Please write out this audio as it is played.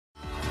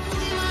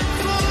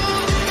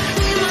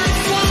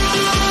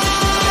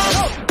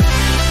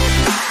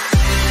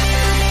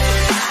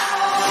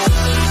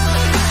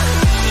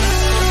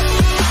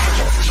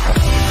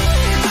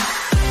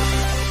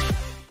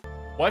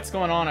What's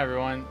going on,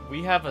 everyone?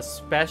 We have a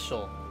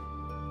special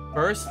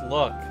first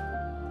look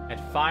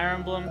at Fire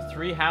Emblem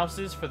 3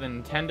 Houses for the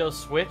Nintendo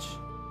Switch.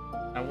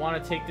 I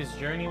want to take this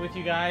journey with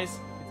you guys.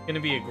 It's going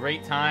to be a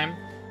great time.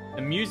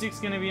 The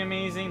music's going to be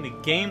amazing. The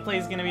gameplay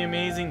is going to be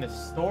amazing. The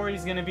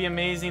story's going to be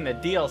amazing. The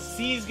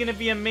DLC is going to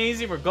be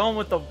amazing. We're going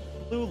with the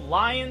Blue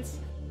Lions.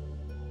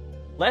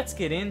 Let's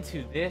get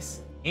into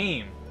this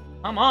game.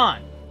 Come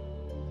on.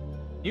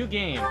 New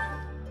game.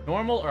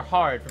 Normal or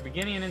hard for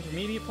beginning and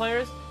intermediate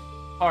players?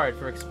 Hard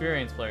for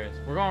experienced players.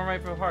 We're going right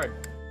for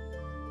hard.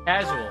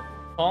 Casual.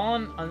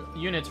 Fallen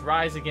units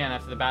rise again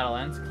after the battle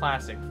ends.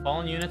 Classic.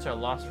 Fallen units are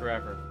lost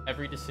forever.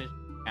 Every decision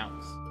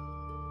counts.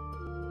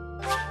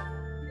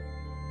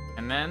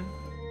 And then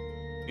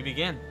we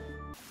begin.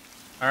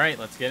 Alright,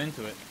 let's get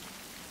into it.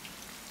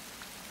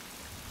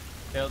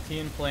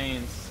 Deltian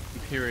Plains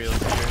Imperial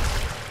here.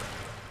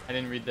 I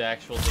didn't read the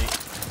actual date.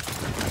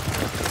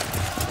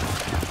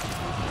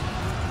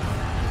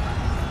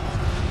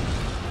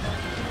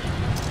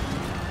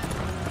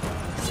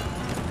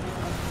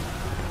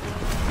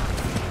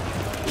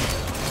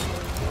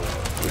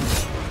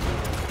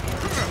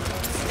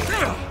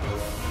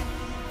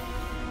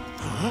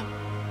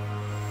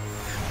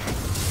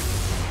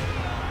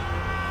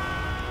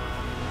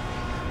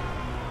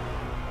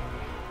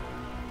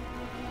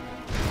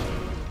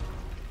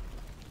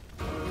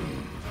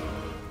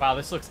 Wow,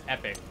 this looks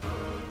epic.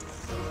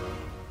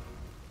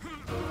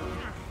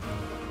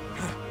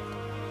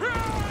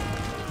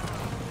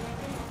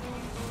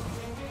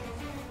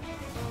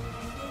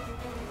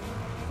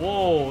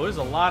 Whoa, there's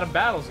a lot of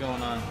battles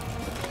going on.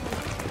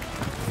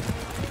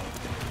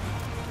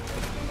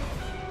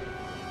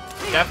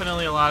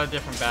 Definitely a lot of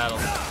different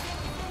battles.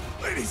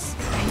 Ladies.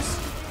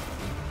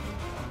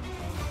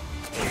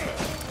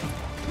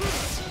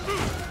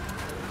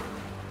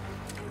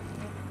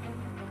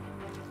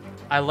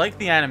 I like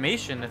the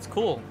animation, it's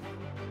cool.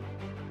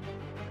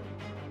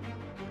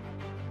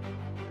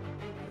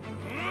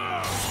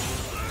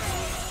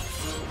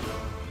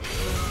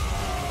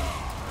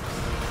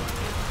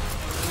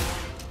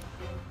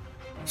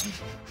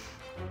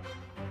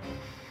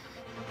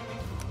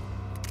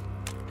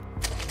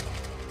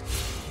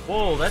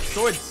 Whoa, that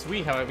sword's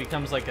sweet how it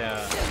becomes like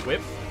a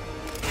whip.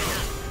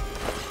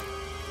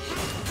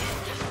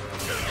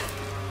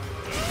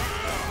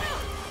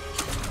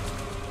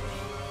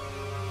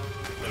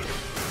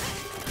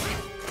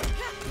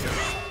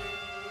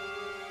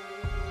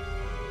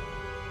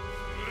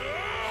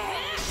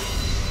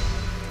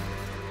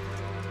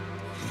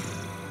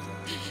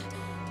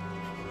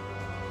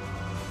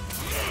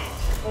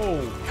 Oh.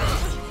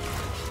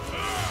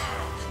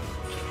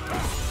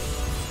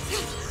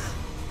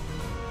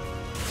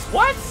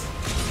 What?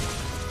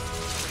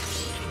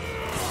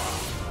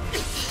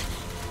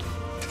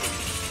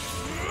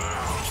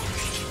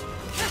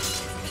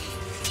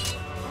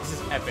 This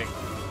is epic.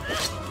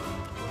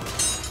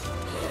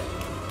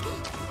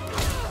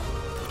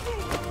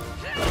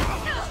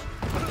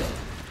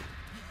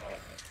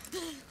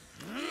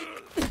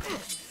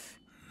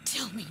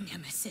 Tell me,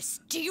 Nemesis,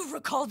 do you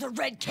recall the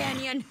Red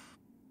Canyon?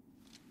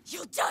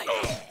 You'll die in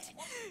it.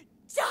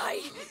 Die!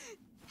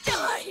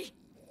 Die!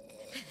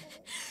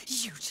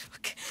 You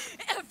took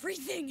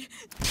everything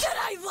that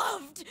I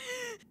loved!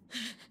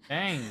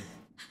 Dang.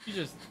 You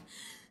just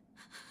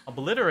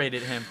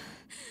obliterated him.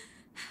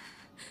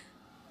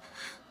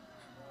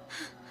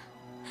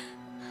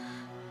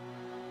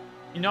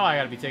 You know I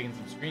gotta be taking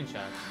some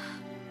screenshots.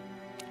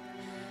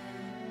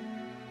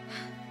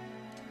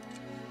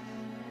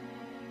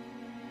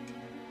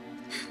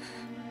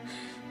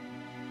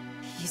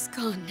 He's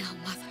gone now,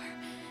 Mother.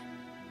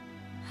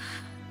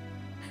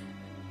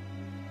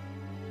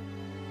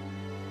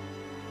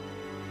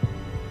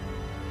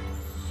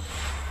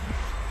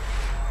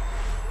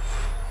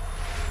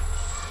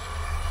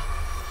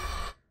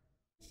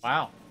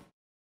 Wow.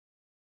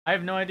 I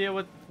have no idea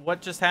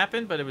what just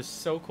happened, but it was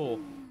so cool.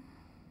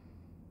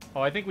 Oh,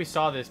 I think we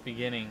saw this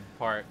beginning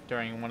part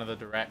during one of the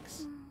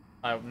directs. If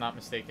I'm not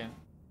mistaken.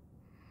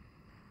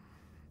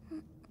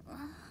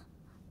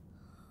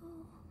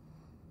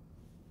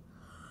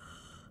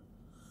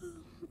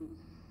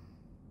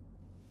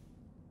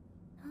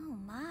 Oh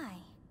my.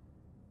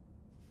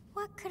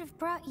 What could have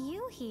brought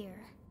you here?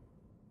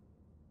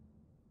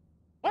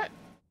 What?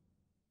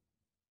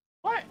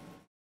 What?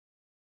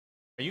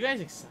 Are you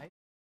guys excited?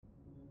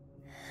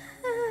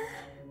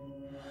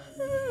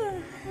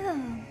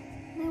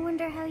 I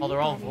wonder how you Oh,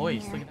 they're all got in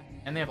voiced. here. Look at that.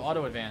 And they have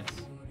auto advance.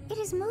 It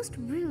is most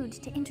rude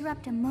to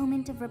interrupt a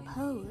moment of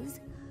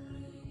repose.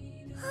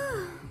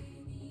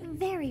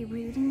 Very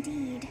rude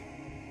indeed.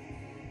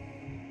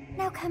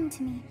 Now come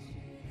to me.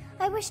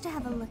 I wish to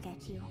have a look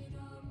at you.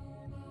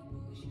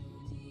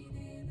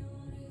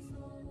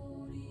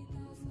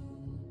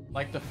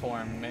 Like the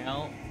form,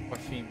 male or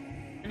female?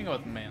 I'm gonna go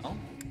with male.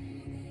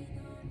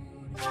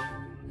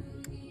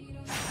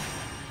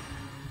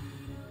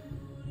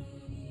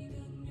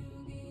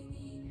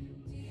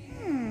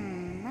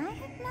 I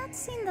have not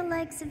seen the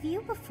likes of you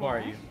Who before.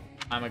 are you?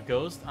 I'm a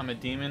ghost, I'm a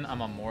demon,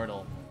 I'm a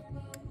mortal.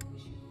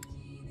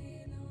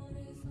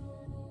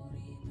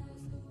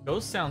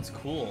 Ghost sounds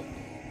cool.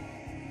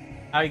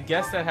 I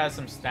guess that has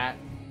some stat.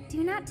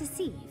 Do not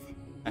deceive.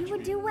 You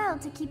would do well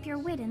to keep your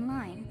wit in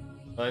line.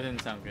 Oh, that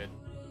didn't sound good.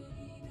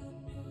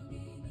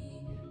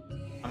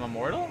 I'm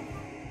immortal?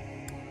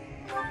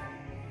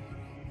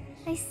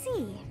 I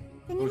see.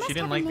 Then you Ooh, must she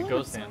didn't have like a the name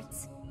ghost of dance.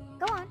 sorts.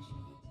 Go on. I'm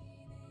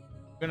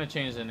gonna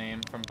change the name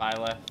from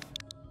Byleth.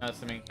 That's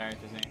the main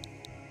character's name.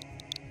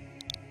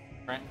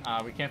 Frank,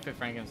 we can't fit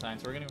Frankenstein,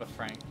 so we're gonna go with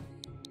Frank.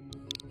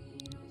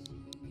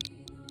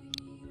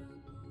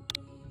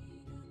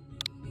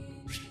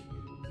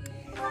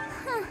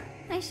 Huh.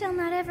 I shall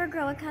not ever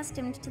grow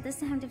accustomed to the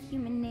sound of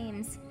human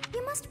names.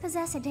 You must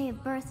possess a day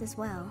of birth as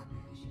well.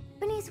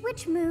 Beneath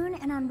which moon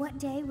and on what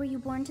day were you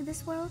born to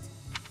this world?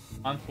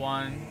 Month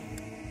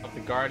 1 of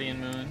the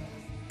Guardian Moon,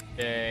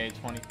 day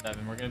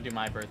 27. We're gonna do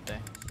my birthday.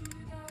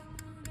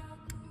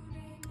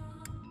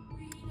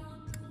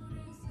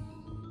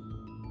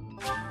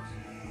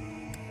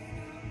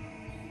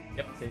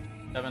 Yep, day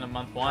 7 of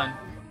month 1.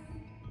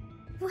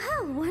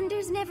 Well,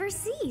 wonders never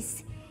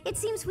cease. It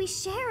seems we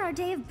share our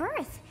day of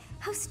birth.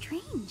 How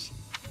strange.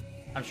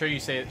 I'm sure she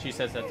says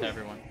that to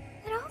everyone.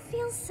 It all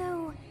feels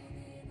so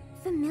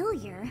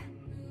familiar.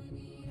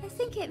 I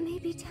think it may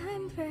be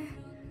time for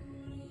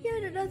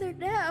yet another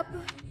nap.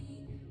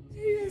 It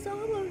is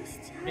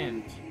almost time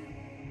And to...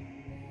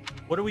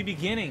 what are we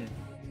beginning?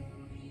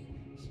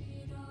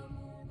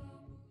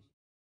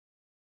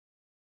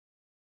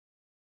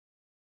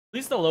 At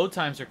least the load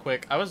times are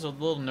quick. I was a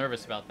little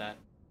nervous about that.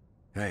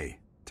 Hey,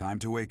 time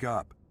to wake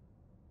up.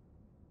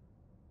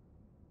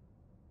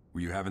 Were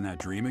you having that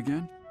dream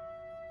again?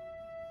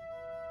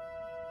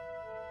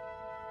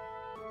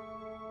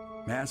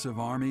 Massive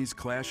armies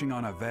clashing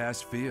on a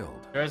vast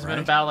field. There hasn't been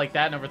a right? battle like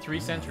that in over 3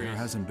 centuries. There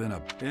hasn't been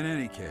a... In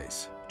any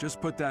case, just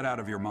put that out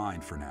of your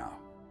mind for now.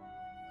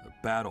 The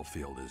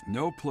battlefield is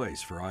no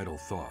place for idle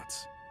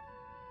thoughts.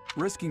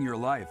 Risking your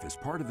life is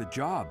part of the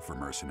job for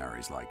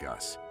mercenaries like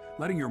us.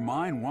 Letting your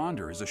mind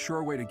wander is a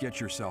sure way to get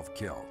yourself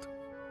killed.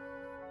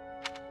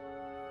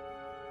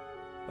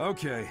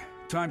 Okay,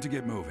 time to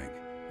get moving.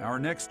 Our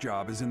next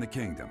job is in the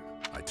kingdom.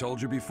 I told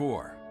you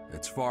before,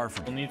 it's far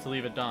from... We'll need to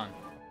leave at dawn,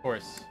 of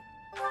course.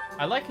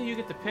 I like how you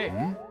get to pick.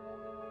 Oh,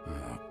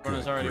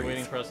 Bruno's good already grief.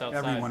 waiting for us outside.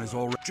 Everyone is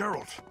already...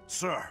 Gerald,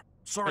 sir,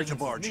 sorry to Presence is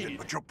barge in, needed.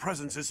 but your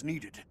presence is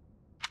needed.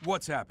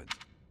 What's happened?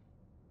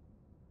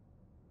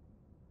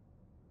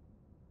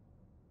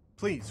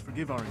 Please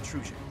forgive our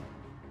intrusion.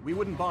 We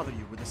wouldn't bother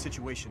you with a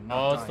situation not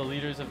Oh, it's the dire.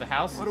 leaders of the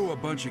house. What do a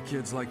bunch of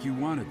kids like you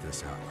want at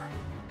this hour?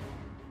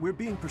 We're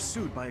being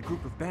pursued by a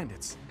group of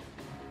bandits.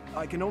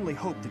 I can only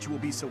hope that you will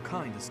be so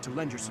kind as to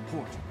lend your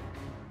support.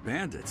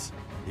 Bandits?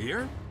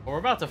 Here? We're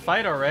about to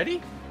fight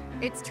already?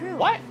 It's true.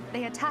 What?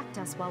 They attacked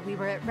us while we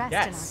were at rest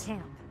Yes. in our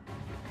camp.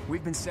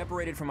 We've been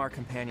separated from our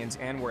companions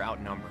and we're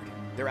outnumbered.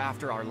 They're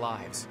after our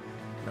lives,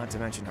 not to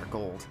mention our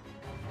gold.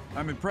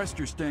 I'm impressed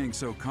you're staying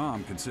so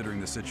calm considering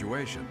the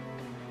situation.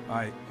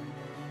 Wait,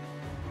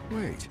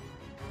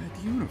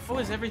 that uniform.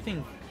 Oh, is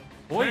everything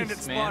Bandit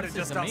voiced, man? spotted This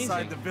just is amazing.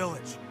 outside the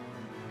village.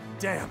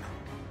 Damn,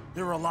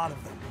 there are a lot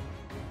of them.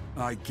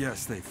 I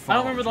guess they I followed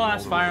don't remember the you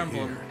last all Fire the way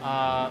Emblem.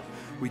 here.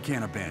 We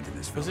can't abandon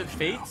this Was it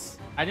village now. Fates?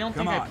 I don't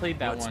Come think on, I played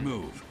that let's one.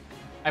 move.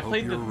 I Hope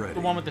played you're the ready.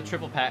 one with the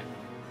triple pack.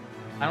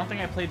 I don't think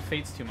I played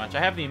Fates too much. I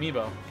have the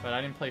amiibo, but I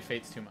didn't play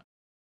Fates too much.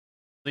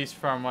 At least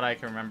from what I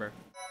can remember.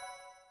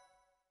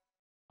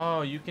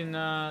 Oh, you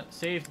can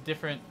save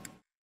different...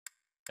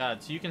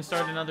 God, so you can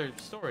start another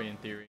story in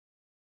theory.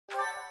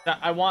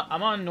 I'm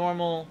on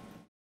normal...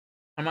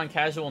 I'm on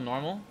casual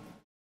normal.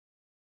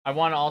 I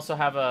want to also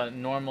have a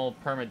normal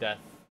permadeath.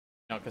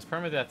 You know, because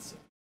permadeath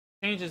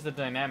changes the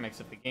dynamics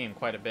of the game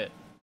quite a bit.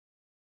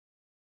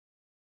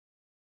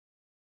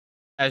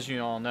 As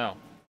you all know.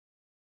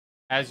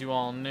 As you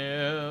all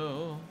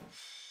know.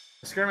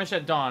 A skirmish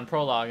at dawn,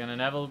 prologue, an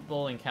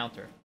inevitable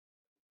encounter.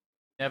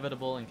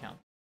 Inevitable encounter.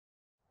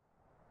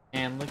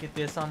 And look at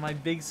this on my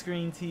big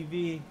screen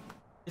TV.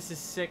 This is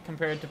sick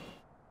compared to...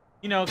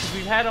 You know, because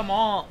we've had them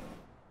all.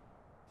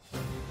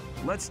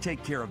 Let's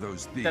take care of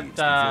those thieves Except,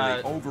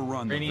 before they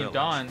overrun the Radiant village.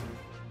 Dawn.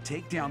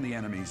 Take down the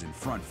enemies in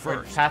front Or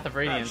first. Path of That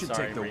Radiance, should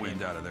sorry. take the Radiant.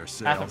 wind out of their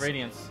sails. Path of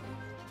Radiance.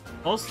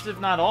 Most, if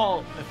not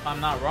all, if I'm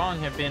not wrong,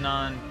 have been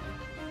on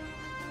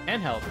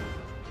handheld.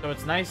 So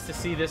it's nice to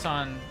see this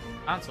on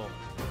console.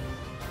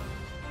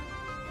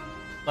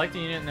 Select the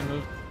unit and then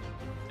move...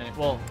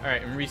 Well,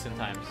 alright, in recent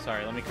times.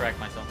 Sorry, let me correct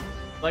myself.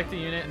 Select the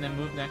unit and then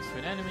move next to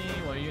an enemy.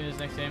 While your unit is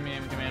next to enemy,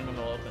 and command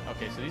window will open.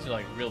 Okay, so these are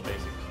like real basic.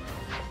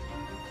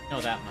 You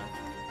know that much.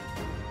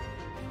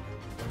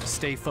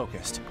 Stay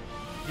focused.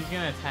 He's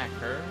gonna attack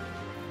her.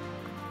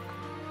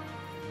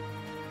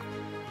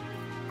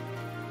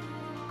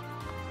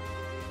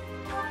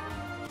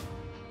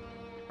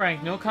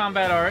 Frank, no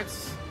combat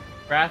arts.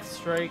 Wrath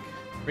Strike,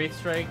 Wraith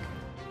Strike.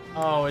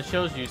 Oh, it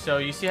shows you. So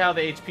you see how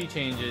the HP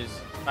changes.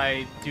 If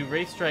I do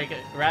Wrath Strike,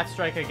 Wrath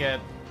Strike, I get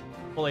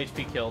full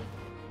HP killed.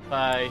 If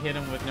I hit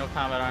him with no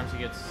combat arms, he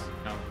gets,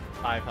 you know,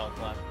 5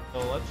 health left. So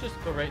let's just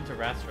go right into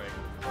Wrath Strike.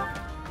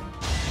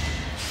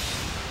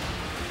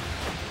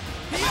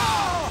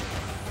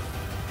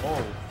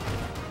 Oh.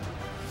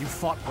 You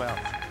fought well.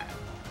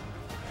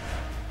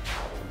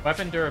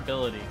 Weapon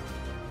durability.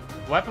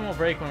 Weapon will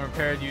break when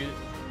repaired. Use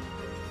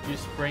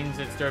brings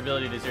its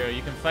durability to 0.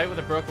 You can fight with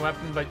a broken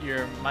weapon, but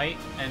your might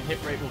and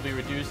hit rate will be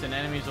reduced, and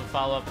enemies will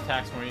follow up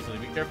attacks more easily.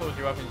 Be careful with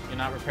your weapons. You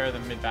cannot repair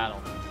them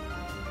mid-battle.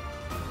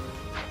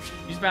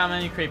 Use battle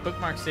menu, create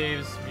bookmark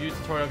saves, view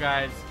tutorial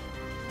guides,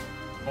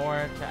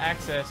 or to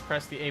access,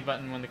 press the A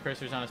button when the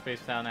cursor is on a space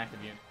without an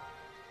active unit.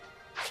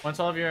 Once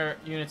all of your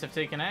units have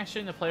taken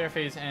action, the player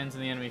phase ends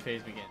and the enemy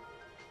phase begins.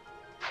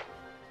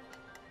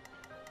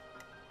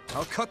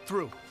 I'll cut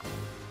through.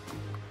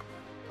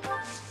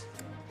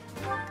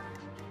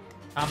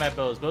 Combat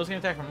bows. Bows can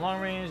attack from long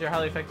range. They're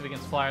highly effective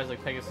against flyers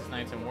like Pegasus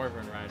Knights and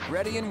Wyvern Riders.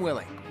 Ready and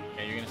willing.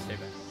 Okay, you're gonna stay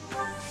back.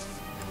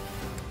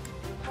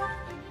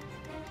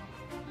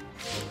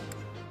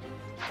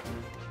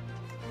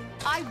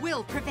 I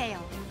will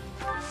prevail.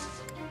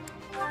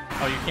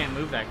 Oh, you can't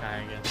move that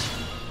guy, I guess.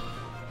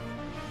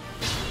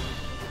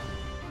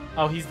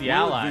 Oh, he's the We'll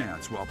ally.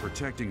 advance while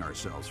protecting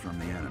ourselves from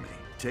the enemy.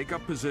 Take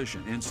up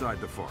position inside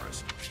the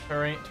forest.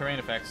 Terrain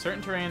effects.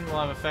 Certain terrain will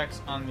have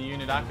effects on the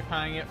unit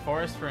occupying it.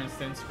 Forest, for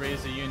instance,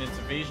 raise the unit's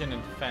evasion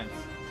and defense.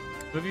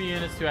 Move your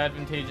units to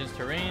advantageous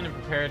terrain and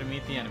prepare to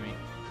meet the enemy.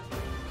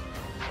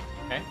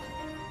 Okay.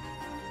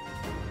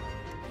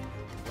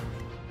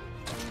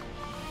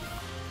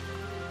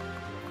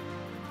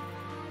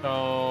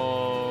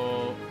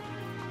 So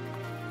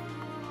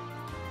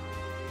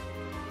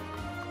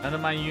none of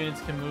my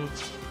units can move.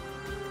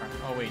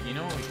 Oh wait, you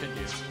know what we could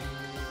do?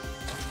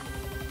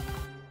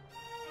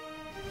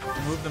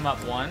 We'll move them up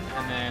 1,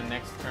 and then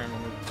next turn we'll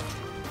move.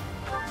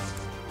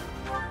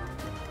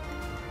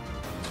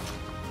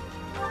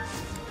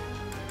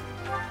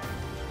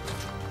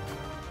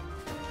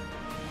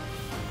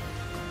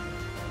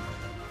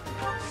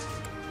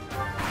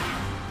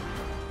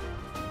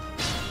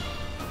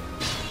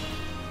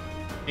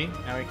 See?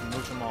 Now we can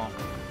move them all.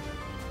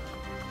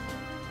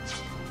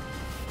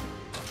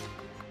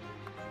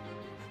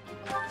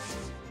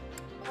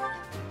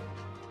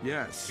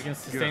 Yes. You can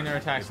sustain their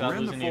attacks If we're without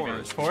in losing the the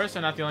advantage. forest, Forests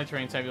are not the only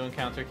terrain type you'll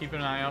encounter. Keep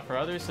an eye out for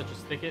others, such as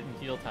thicket and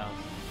heal tiles.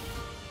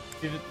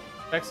 See the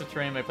effects of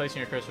terrain by placing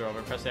your cursor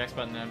over. Press the X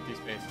button in empty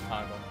space to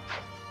toggle.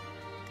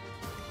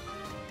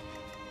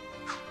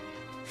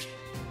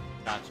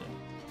 Gotcha.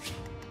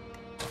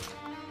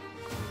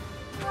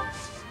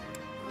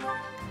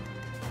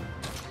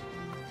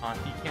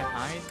 He can't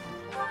hide?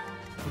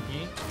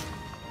 He?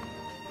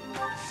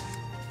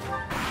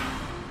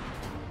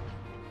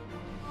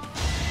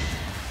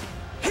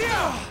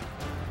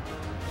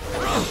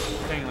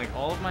 Dang, like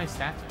all of my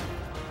stats.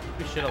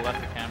 We should have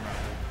left the camera.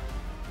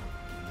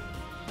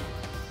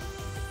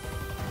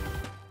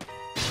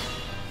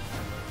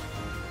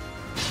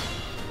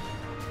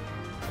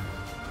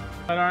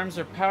 Sidearms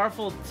are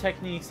powerful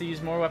techniques that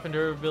use more weapon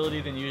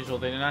durability than usual.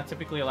 They do not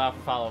typically allow for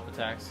follow-up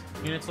attacks.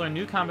 Units learn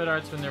new combat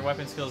arts when their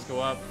weapon skills go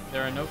up.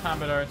 There are no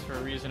combat arts for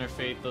a reason or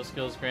fate. Those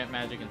skills grant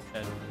magic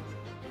instead.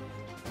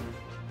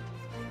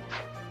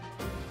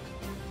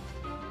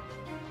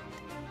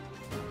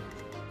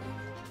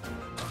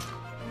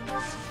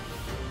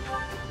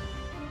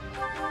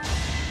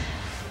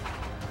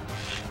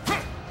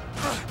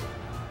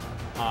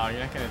 Aw, you're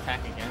not gonna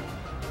attack again?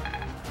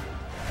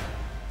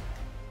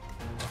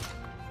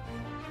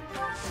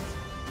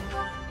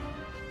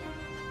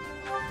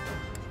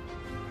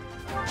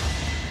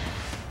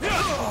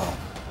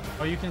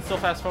 Oh, you can still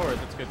fast forward.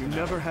 That's good. You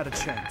never had a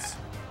chance.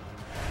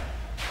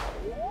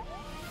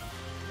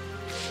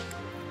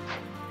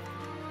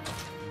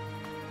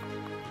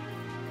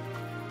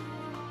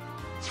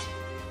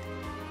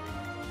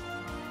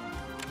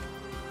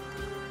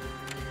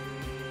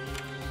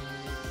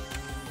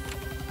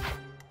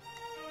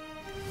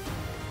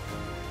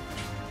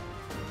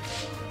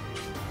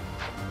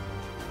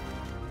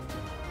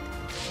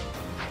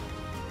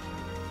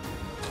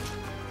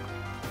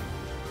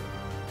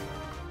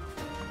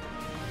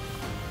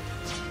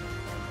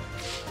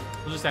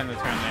 We'll just end the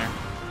turn there.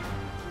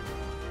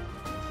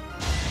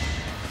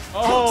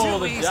 Oh,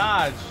 the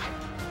dodge!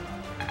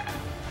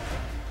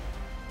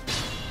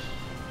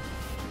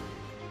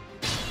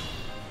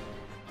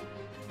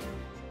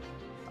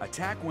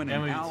 Attack when And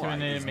an we've ally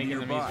terminated, is making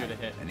them nearby, easier to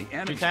hit. and the If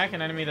enemy you attack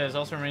an enemy that is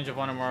also in range of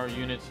one or more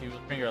units, you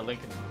will trigger a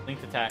linked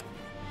attack.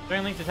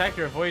 During linked attack,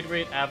 your avoid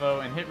rate,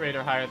 avo, and hit rate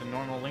are higher than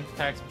normal. Linked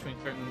attacks between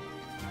certain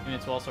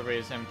units will also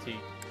raise MT.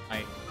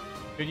 Might.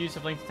 Good use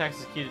of linked attacks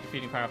is key to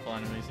defeating powerful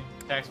enemies.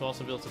 Linked attacks will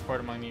also build support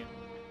among you.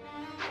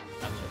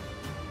 Gotcha.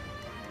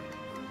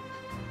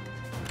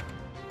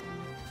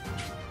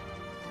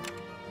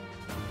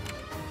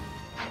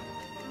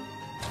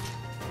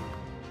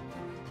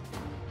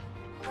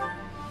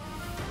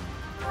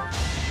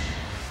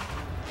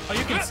 Oh,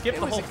 you can skip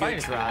the whole fight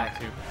if you want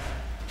to.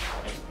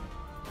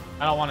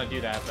 I don't want to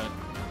do that, but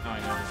now I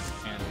know you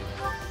can do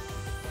that.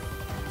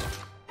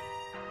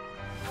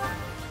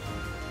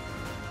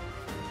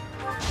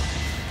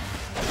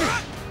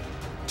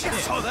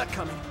 Just saw that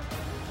coming.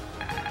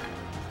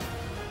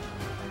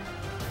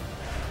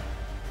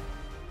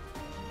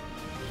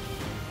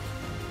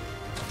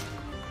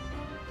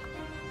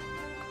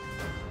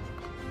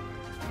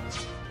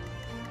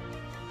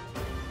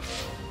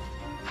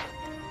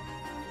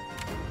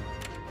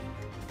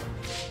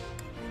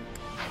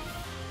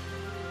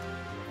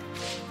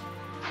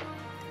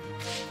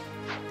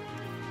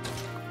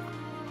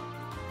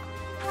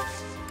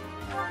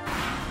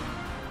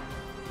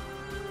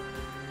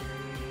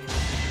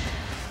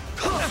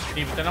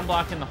 See, but then I'm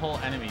blocking the whole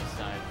enemy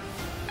side.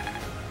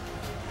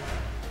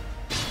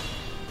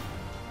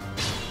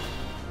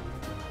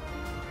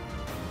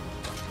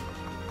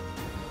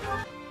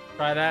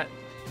 Try that.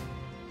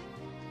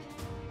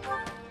 You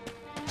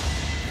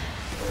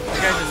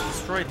guys just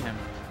destroyed him.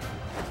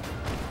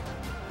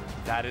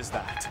 That is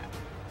that.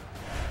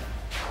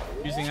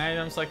 Using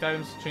items, select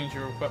items to change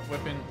your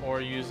weapon, or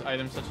use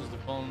items such as the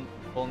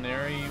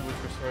Vulnerary, which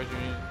restores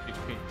your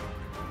HP.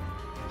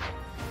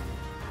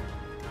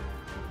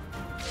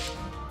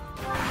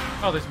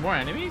 Oh, there's more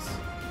enemies?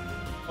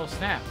 Oh,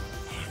 snap.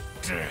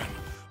 Damn.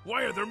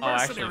 Why are there Oh,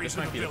 actually, mercenaries this in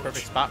might the be the village?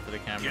 perfect spot for the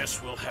camera.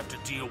 Guess we'll have to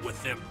deal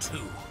with them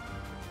too.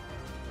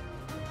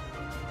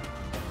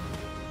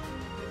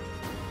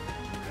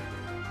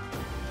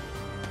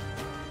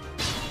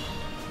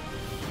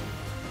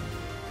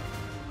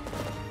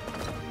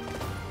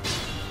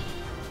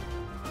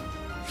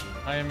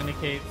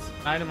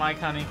 Item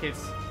icon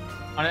indicates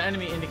on an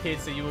enemy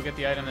indicates that you will get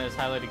the item that is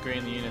highlighted gray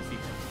in the unit's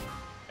details.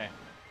 Okay.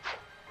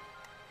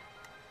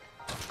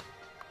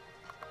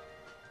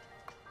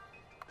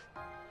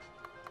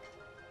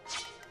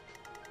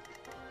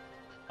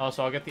 Oh,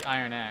 so I'll get the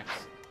iron axe.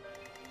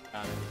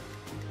 Got it.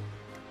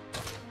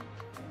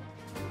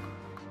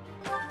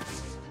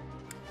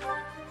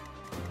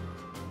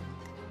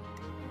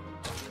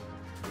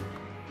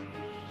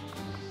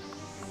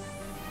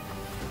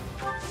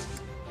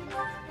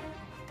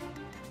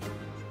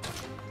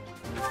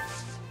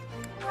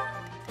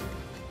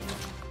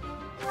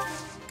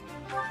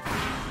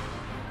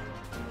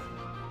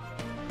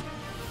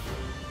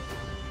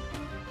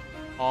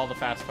 All the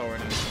fast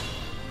forwarding.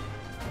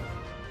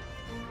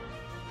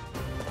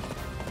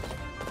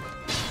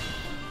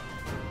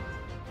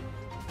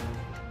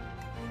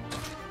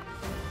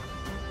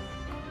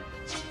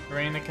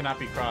 Terrain that cannot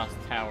be crossed.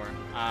 Tower.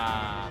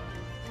 Ah.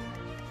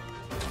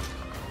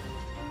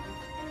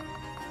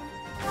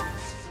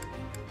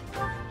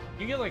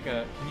 You get like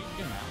a. Can you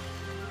get him out?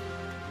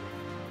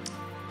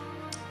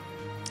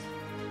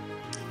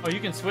 Oh, you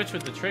can switch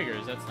with the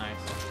triggers. That's nice.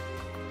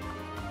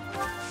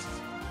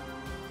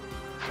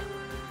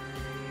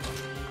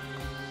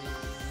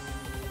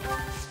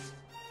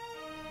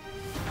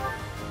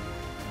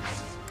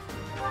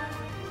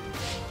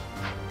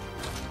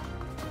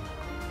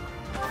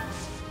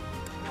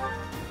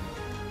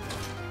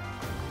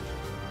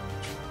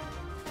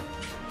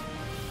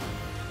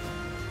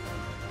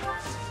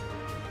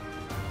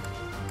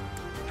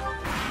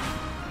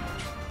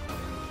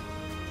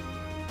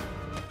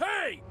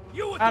 Hey!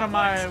 You with Out the of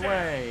my blades there!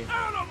 way.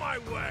 Out of my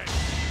way!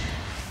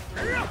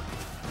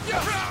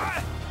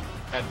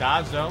 Got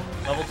dodge though.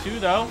 Level 2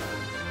 though.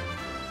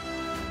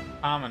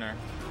 Commoner.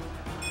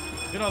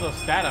 Look at all those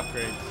stat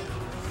upgrades.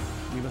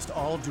 We must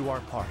all do our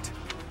part.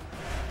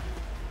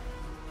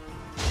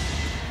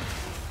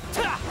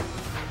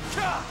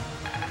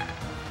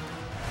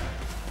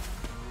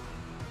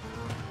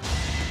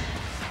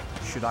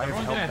 Should I have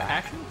Everyone's held gonna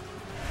back? attack him?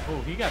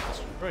 Oh, he got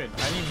destroyed. I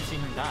didn't even see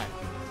him die.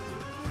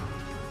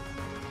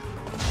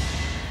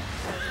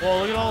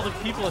 Well, look at all the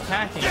people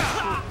attacking.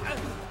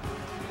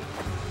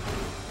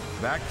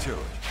 Back to it.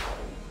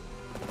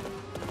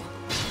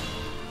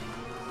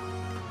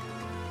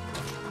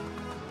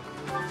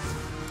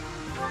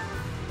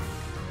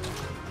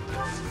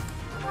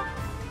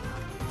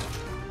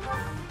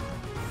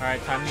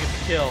 Alright, time to get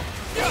the kill.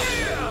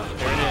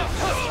 There it is.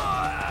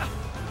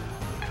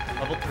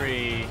 Level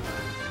 3.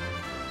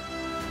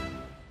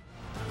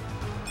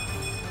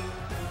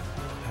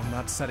 I'm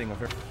not setting a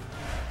very...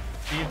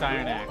 Received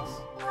Iron Axe.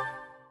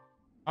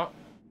 Oh,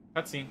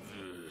 cutscene.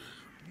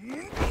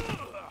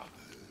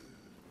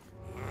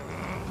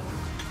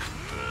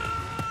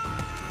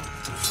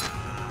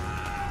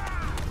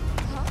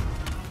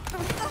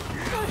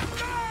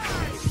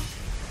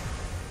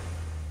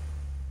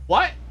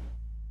 What?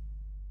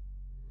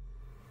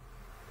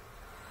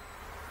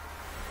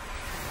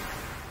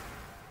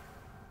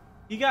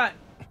 He got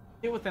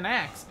hit with an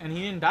axe and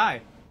he didn't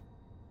die.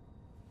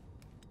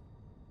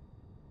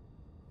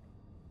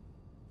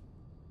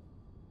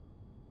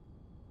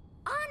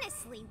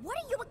 Honestly, what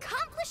are you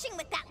accomplishing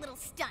with that little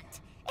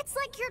stunt? It's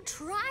like you're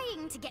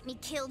trying to get me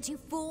killed, you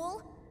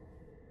fool.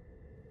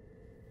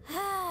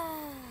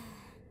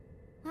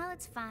 Well,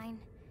 it's fine.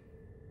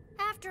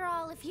 After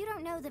all, if you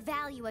don't know the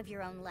value of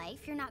your own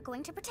life, you're not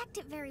going to protect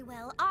it very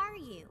well, are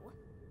you?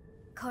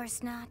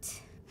 Course not.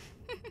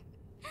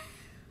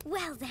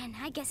 Well then,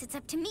 I guess it's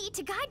up to me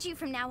to guide you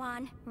from now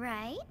on,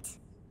 right?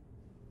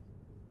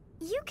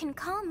 You can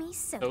call me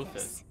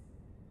Sophis.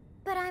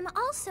 But I'm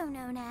also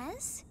known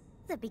as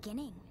the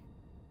Beginning.